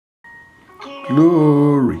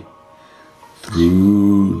glory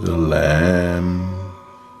through the Lamb.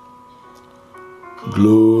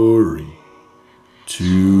 Glory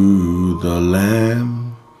to the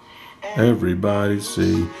Lamb. Everybody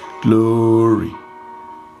say glory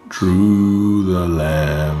through the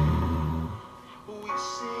Lamb.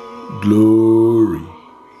 Glory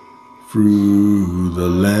through the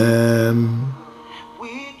Lamb.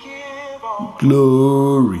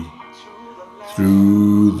 Glory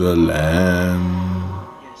through the Lamb.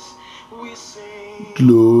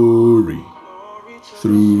 Glory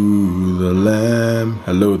through the Lamb.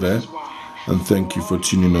 Hello there, and thank you for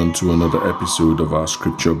tuning on to another episode of our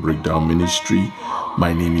Scripture Breakdown Ministry.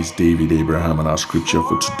 My name is David Abraham, and our scripture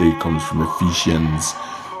for today comes from Ephesians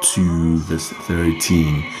 2 verse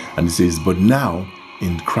 13, and it says, "But now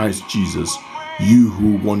in Christ Jesus, you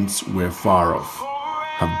who once were far off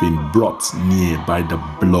have been brought near by the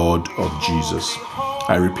blood of Jesus."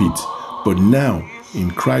 I repeat, but now in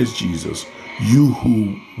Christ Jesus, you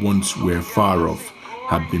who once were far off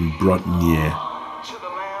have been brought near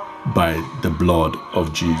by the blood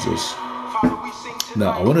of Jesus.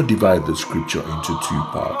 Now, I want to divide the scripture into two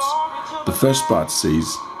parts. The first part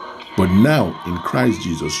says, "But now in Christ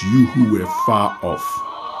Jesus, you who were far off."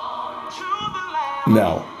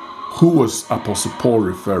 Now, who was Apostle Paul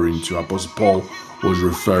referring to? Apostle Paul was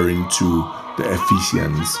referring to the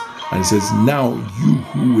Ephesians, and it says, "Now you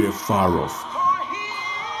who were far off."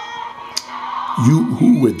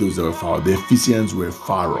 Who were those that were far off? The Ephesians were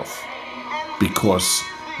far off because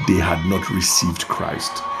they had not received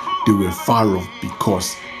Christ. They were far off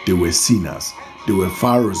because they were sinners. They were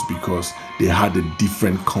far off because they had a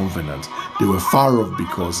different covenant. They were far off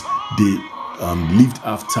because they lived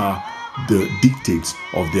after the dictates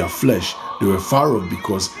of their flesh. They were far off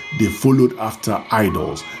because they followed after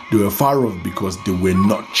idols. They were far off because they were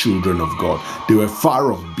not children of God. They were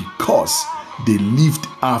far off because they lived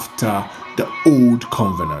after the old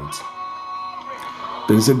covenant.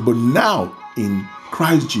 Then he said, "But now in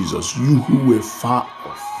Christ Jesus, you who were far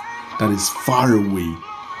off," that is far away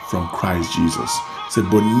from Christ Jesus. He said,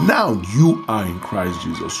 "But now you are in Christ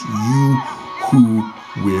Jesus, you who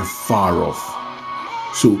were far off."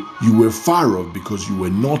 So you were far off because you were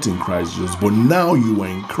not in Christ Jesus, but now you are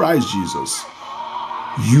in Christ Jesus,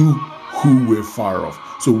 you who were far off.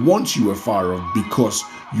 So once you were far off because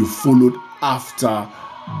you followed after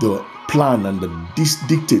the plan and the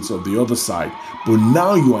dictates of the other side, but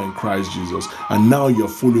now you are in Christ Jesus, and now you're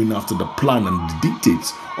following after the plan and the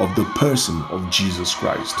dictates of the person of Jesus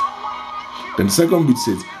Christ. Then the second bit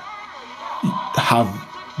says, "have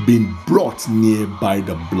been brought near by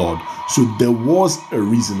the blood." So there was a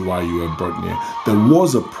reason why you were brought near. There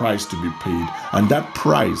was a price to be paid, and that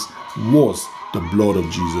price was the blood of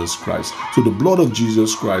Jesus Christ. So the blood of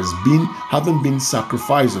Jesus Christ, having been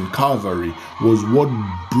sacrificed on Calvary, was what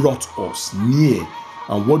brought us near,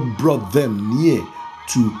 and what brought them near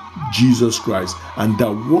to Jesus Christ, and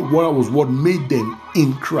that was what made them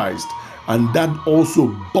in Christ, and that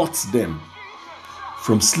also bought them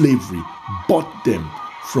from slavery, bought them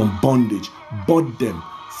from bondage, bought them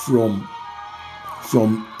from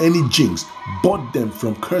any jinx, bought them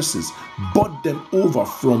from curses, bought them over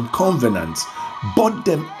from covenants, bought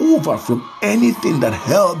them over from anything that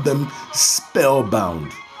held them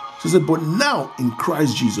spellbound. So he said, "But now in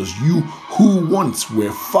Christ Jesus, you who once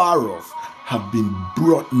were far off have been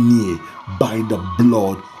brought near by the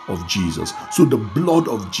blood of Jesus." So the blood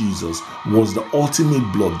of Jesus was the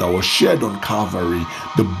ultimate blood that was shed on Calvary.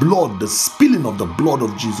 The spilling of the blood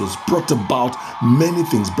of Jesus brought about many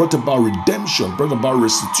things, brought about redemption, brought about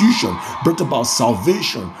restitution, brought about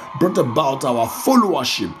salvation, brought about our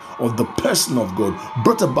followership of the person of God,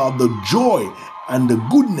 brought about the joy and the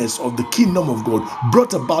goodness of the kingdom of God,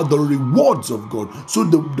 brought about the rewards of God. So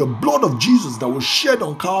the blood of Jesus that was shed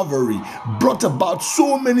on Calvary brought about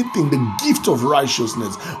so many things. The gift of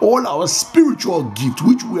righteousness, all our spiritual gift,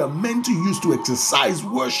 which we are meant to use to exercise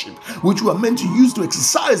worship, which we are meant to use to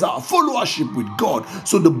exercise our followership with God.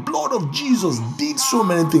 So the blood of Jesus did so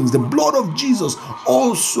many things. The blood of Jesus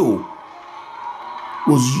also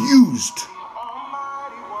was used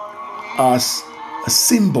as a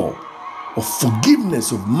symbol of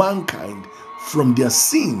forgiveness of mankind from their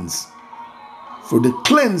sins, for the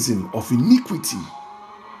cleansing of iniquity,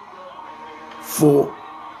 for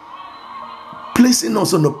placing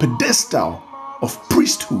us on a pedestal of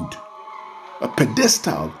priesthood, a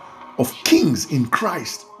pedestal of kings in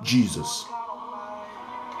Christ Jesus.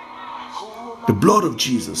 The blood of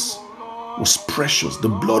Jesus was precious. The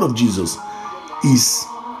blood of Jesus is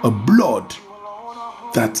a blood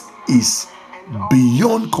that is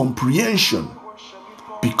beyond comprehension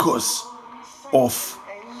because of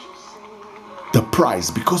the price,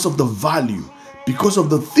 because of the value, because of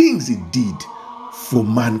the things he did for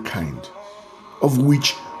mankind, of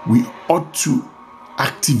which we ought to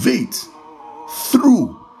activate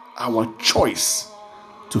through our choice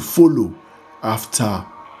to follow after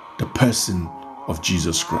the person of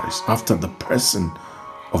Jesus Christ, after the person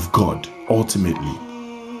of God, ultimately.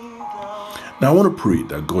 Now, I want to pray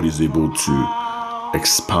that God is able to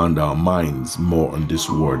expand our minds more on this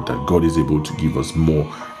word, that God is able to give us more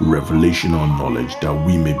revelational knowledge, that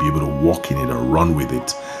we may be able to walk in it and run with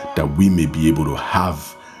it, that we may be able to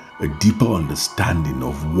have a deeper understanding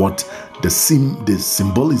of what the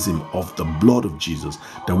symbolism of the blood of Jesus,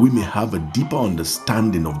 that we may have a deeper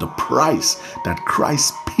understanding of the price that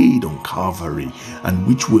Christ paid on Calvary, and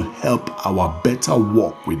which will help our better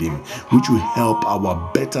walk with him, which will help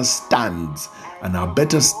our better stands and our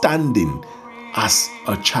better standing as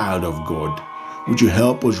a child of God, which will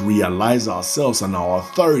help us realize ourselves and our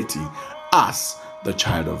authority as the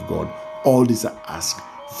child of God. All this I ask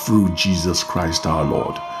through Jesus Christ our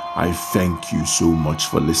Lord. I thank you so much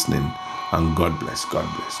for listening, and God bless, God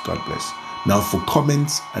bless, God bless. Now, for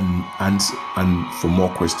comments and for more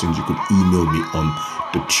questions, you could email me on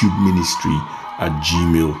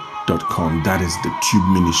thetubeministry@gmail.com. That is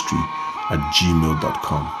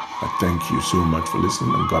thetubeministry@gmail.com. I thank you so much for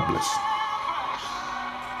listening, and God bless.